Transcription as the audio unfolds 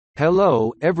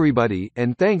Hello, everybody,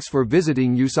 and thanks for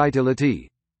visiting Usitility.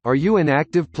 Are you an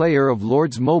active player of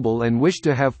Lords Mobile and wish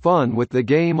to have fun with the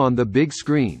game on the big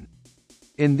screen?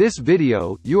 In this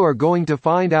video, you are going to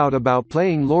find out about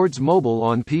playing Lords Mobile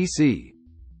on PC.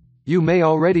 You may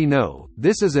already know,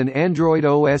 this is an Android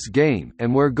OS game,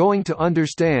 and we're going to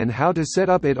understand how to set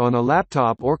up it on a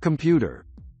laptop or computer.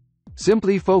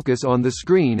 Simply focus on the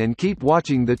screen and keep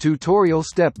watching the tutorial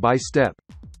step by step.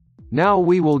 Now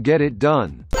we will get it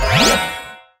done.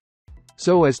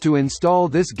 So as to install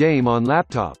this game on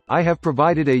laptop, I have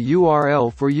provided a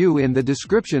URL for you in the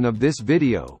description of this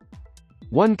video.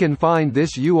 One can find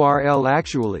this URL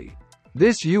actually.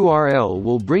 This URL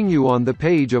will bring you on the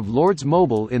page of Lords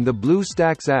Mobile in the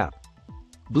BlueStacks app.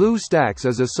 BlueStacks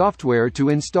is a software to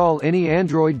install any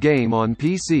Android game on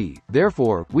PC,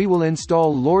 therefore, we will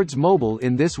install Lords Mobile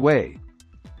in this way.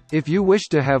 If you wish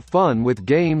to have fun with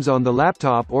games on the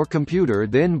laptop or computer,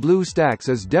 then BlueStacks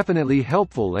is definitely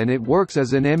helpful and it works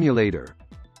as an emulator.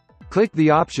 Click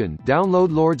the option,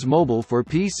 Download Lords Mobile for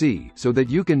PC, so that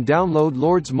you can download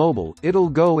Lords Mobile. It'll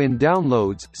go in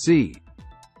Downloads, C.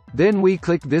 Then we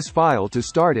click this file to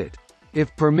start it.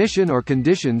 If permission or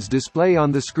conditions display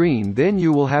on the screen, then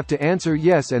you will have to answer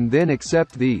yes and then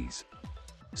accept these.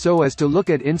 So as to look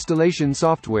at installation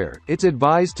software, it's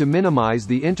advised to minimize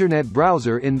the internet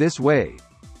browser in this way.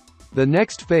 The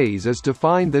next phase is to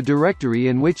find the directory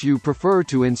in which you prefer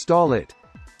to install it.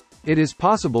 It is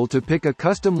possible to pick a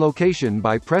custom location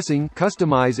by pressing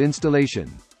Customize Installation.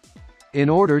 In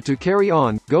order to carry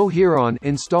on, go here on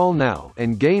Install Now,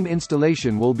 and game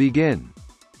installation will begin.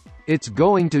 It's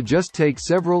going to just take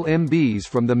several MBs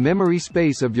from the memory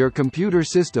space of your computer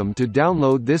system to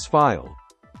download this file.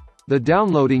 The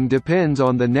downloading depends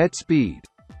on the net speed.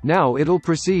 Now it'll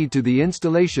proceed to the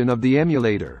installation of the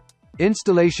emulator.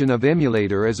 Installation of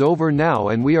emulator is over now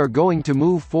and we are going to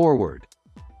move forward.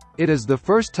 It is the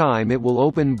first time it will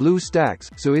open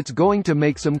BlueStacks, so it's going to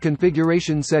make some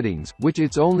configuration settings, which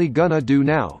it's only gonna do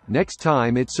now. Next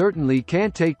time it certainly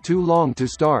can't take too long to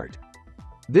start.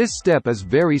 This step is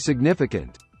very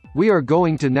significant. We are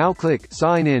going to now click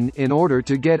Sign in order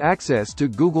to get access to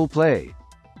Google Play.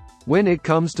 When it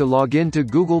comes to log in to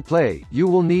Google Play, you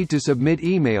will need to submit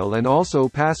email and also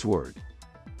password.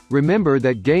 Remember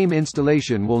that game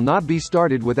installation will not be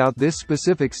started without this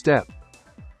specific step.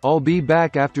 I'll be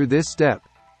back after this step.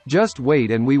 Just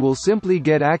wait and we will simply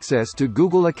get access to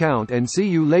Google account and see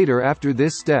you later after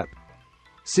this step.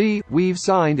 See, we've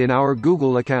signed in our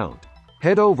Google account.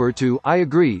 Head over to I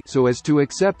agree so as to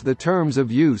accept the terms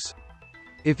of use.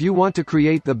 If you want to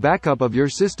create the backup of your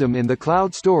system in the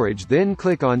cloud storage, then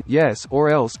click on Yes or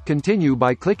else continue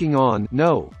by clicking on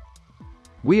No.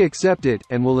 We accept it,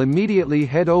 and will immediately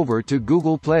head over to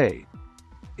Google Play.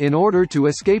 In order to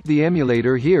escape the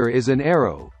emulator, here is an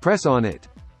arrow, press on it.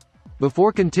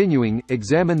 Before continuing,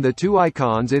 examine the two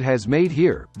icons it has made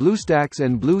here, BlueStacks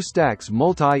and BlueStacks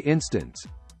Multi-Instance.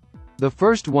 The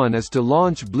first one is to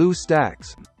launch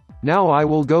BlueStacks. Now I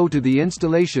will go to the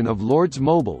installation of Lords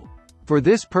Mobile. For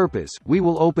this purpose, we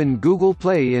will open Google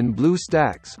Play in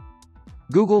BlueStacks.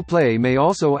 Google Play may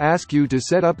also ask you to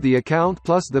set up the account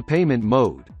plus the payment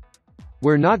mode.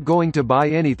 We're not going to buy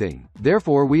anything,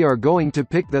 therefore we are going to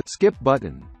pick the Skip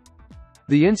button.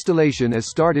 The installation is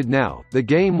started now. The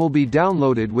game will be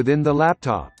downloaded within the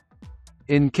laptop.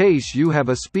 In case you have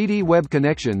a speedy web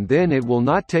connection, then it will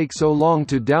not take so long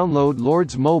to download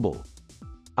Lords Mobile.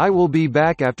 I will be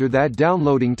back after that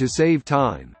downloading to save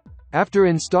time. After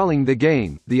installing the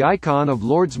game, the icon of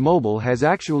Lords Mobile has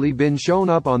actually been shown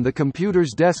up on the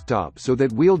computer's desktop so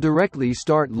that we'll directly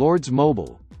start Lords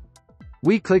Mobile.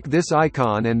 We click this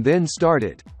icon and then start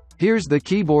it. Here's the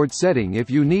keyboard setting if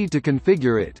you need to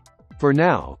configure it. For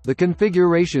now, the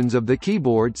configurations of the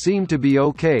keyboard seem to be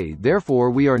okay, therefore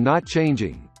we are not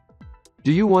changing.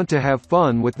 Do you want to have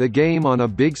fun with the game on a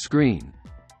big screen?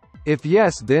 If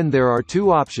yes, then there are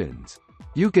two options.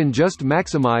 You can just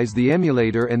maximize the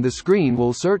emulator and the screen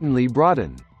will certainly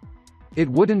broaden. It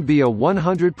wouldn't be a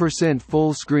 100%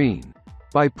 full screen.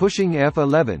 By pushing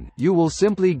F11, you will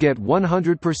simply get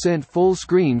 100% full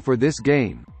screen for this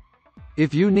game.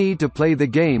 If you need to play the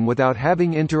game without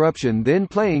having interruption, then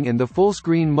playing in the full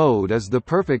screen mode is the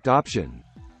perfect option.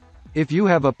 If you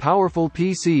have a powerful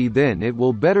PC, then it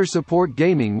will better support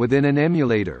gaming within an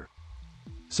emulator.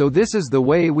 So this is the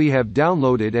way we have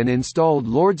downloaded and installed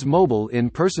Lords Mobile in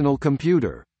personal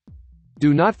computer.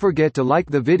 Do not forget to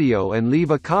like the video and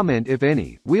leave a comment if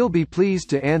any, we'll be pleased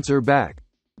to answer back.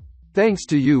 Thanks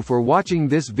to you for watching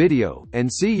this video, and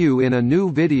see you in a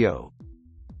new video.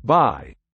 Bye.